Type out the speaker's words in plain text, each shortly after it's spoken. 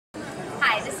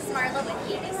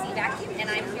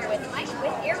with Mike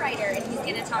with aiRider, and he's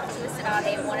going to talk to us about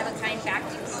a one-of-a-kind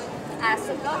vacuum.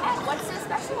 So go ahead, what's so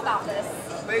special about this?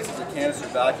 Basically, a canister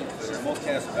vacuum cleaner. Most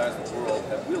canister vacuums in the world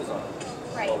have wheels on them.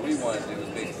 Right. What we want to do is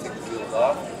basically take the wheels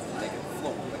off and make it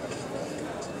float like a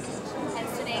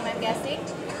Hence the name, I'm guessing?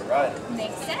 aiRider.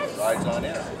 Makes sense. Rides on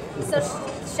air. So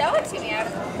show it to me. I'd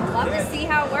love to see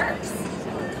how it works.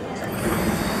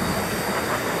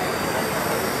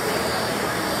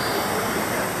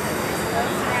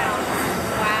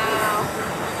 Wow.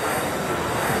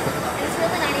 And it's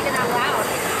really not even that loud.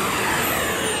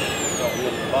 No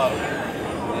wheels at the bottom.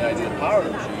 And the idea of power the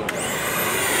machine.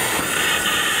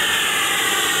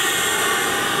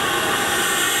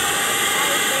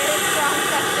 Very strong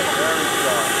suction. Very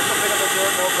strong. This will pick up the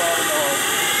dirt, no problem at all.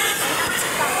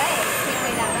 Can't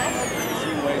weigh that much. The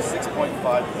machine weighs 6.5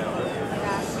 pounds.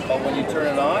 But when you turn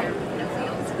it on,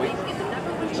 it's weight.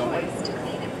 There's no weight.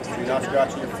 So you're not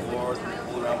scratching your floor,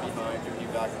 pull around behind you, you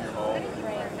vacuum your home.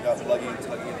 You're not plugging and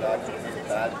tugging it back with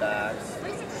bad bags.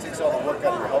 It takes all the work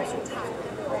out of your household.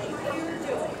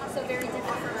 So very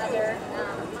different from other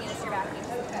canister vacuums.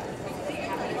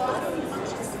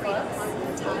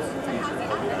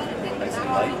 Nice and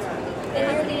light. And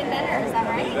you're the inventor, is that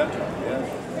right? Inventor, yeah.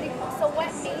 Pretty cool. So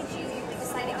what made you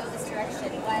decide to go this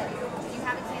direction? What, did you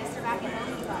have a canister vacuum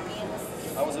home? You brought me in this.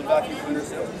 I was a vacuum cleaner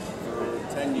salesman for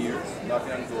 10 years,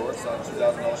 knocking on doors, selling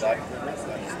 $2,000 vacuum cleaners.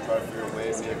 I just tried to figure a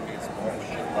way to make it smaller,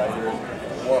 lighter,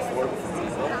 more affordable for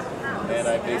people. And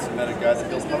I basically met a guy that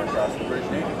builds hovercrafts for British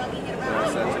Navy. And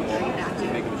I said to him, to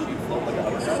make a machine float like a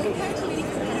hovercraft. And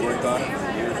we worked on it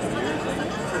for years and years, and we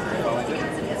finally did it.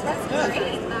 That's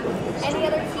great. Any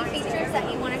other key features that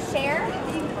you want to share?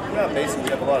 Yeah, basically we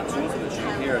have a lot of tools in the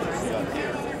machine here, as you see on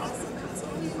here.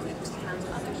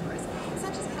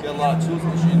 You got a lot of tools in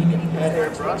the machine. You get a head hair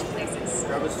brush,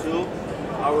 crevice tool,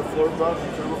 power floor brush,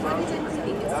 thermal brush,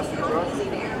 acid brush. You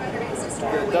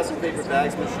get a dozen paper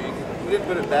bags machine. We didn't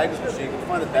put a bags machine. We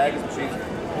find the bags machine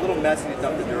a little messy to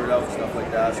dump the dirt out and stuff like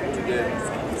that. So what we did,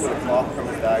 we put a cloth from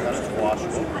the bag on it, it's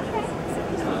washable.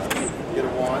 Get a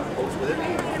wand, hose with it.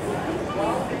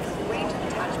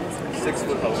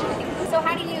 6-foot hose. So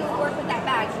how do you work with that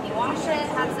bag? Can you wash it?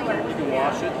 How does it work? You can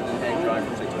wash it and then hang dry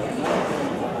for 6 months.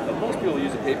 But most people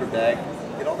use a paper bag.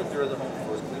 Get all the dirt of the home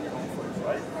first, clean your home first,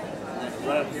 right? And then if you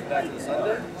run out of paper bags in the sun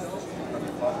there, run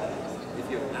your cloth bag. If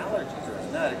you have allergies or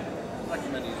asthmatic, I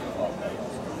recommend using a cloth bag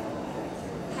also.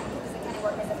 Does it kind of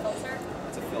work as a filter?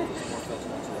 It's a filter, it's more filter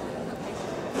whatsoever.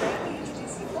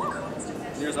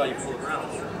 Here's how you pull it around.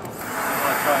 You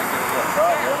want to try and get a little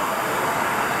crowd here.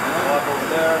 And then walk over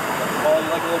there, follow you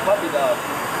like a little puppy dog.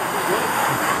 Good.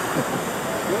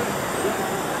 Good.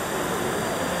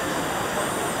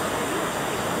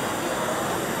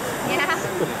 Yeah.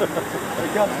 When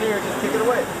it comes here, just kick it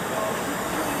away.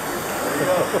 There you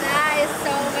go. That is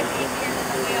so much easier than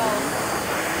the wheels.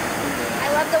 I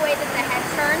love the way that the head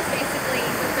turns, basically,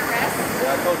 with the wrist.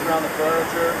 Yeah, it goes around the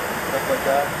furniture, stuff like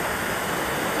that.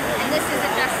 And this is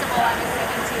adjustable, I'm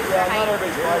assuming, too, for Yeah, height. not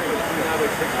everybody's right, but you can have a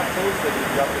 6-foot tool that you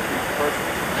can up to each person.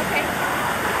 Okay.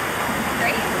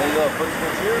 Great. Then you have a first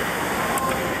switch here.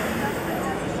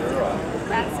 Sure.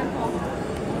 That's simple.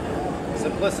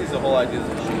 Simplicity is the whole idea of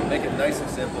the machine. Make it nice and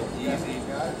simple, easy,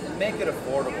 and make it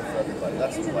affordable for everybody.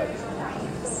 That's the idea.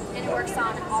 And it works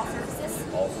on all surfaces?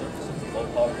 All surfaces, low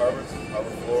polycarbons,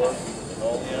 harbor floors,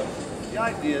 linoleum. The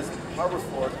idea is harbor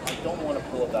floors, I don't want to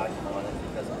pull a vacuum on it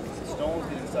because the stones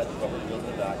get inside the rubber wheels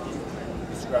in the vacuum.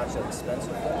 You scratch that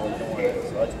expensive floor, you don't want it.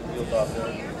 So I just put wheels off there,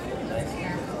 make it nice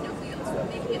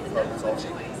and carbons all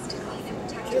cheap.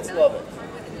 Kids love it.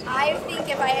 I think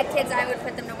if I had kids, I would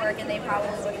put them to work, and they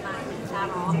probably wouldn't mind at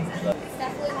all. It's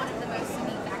definitely one of the most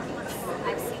unique vacuums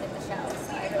I've seen at the show,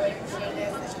 so I really appreciate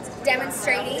you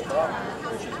demonstrating.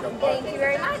 Thank Thank you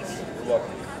very much. You're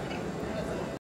welcome.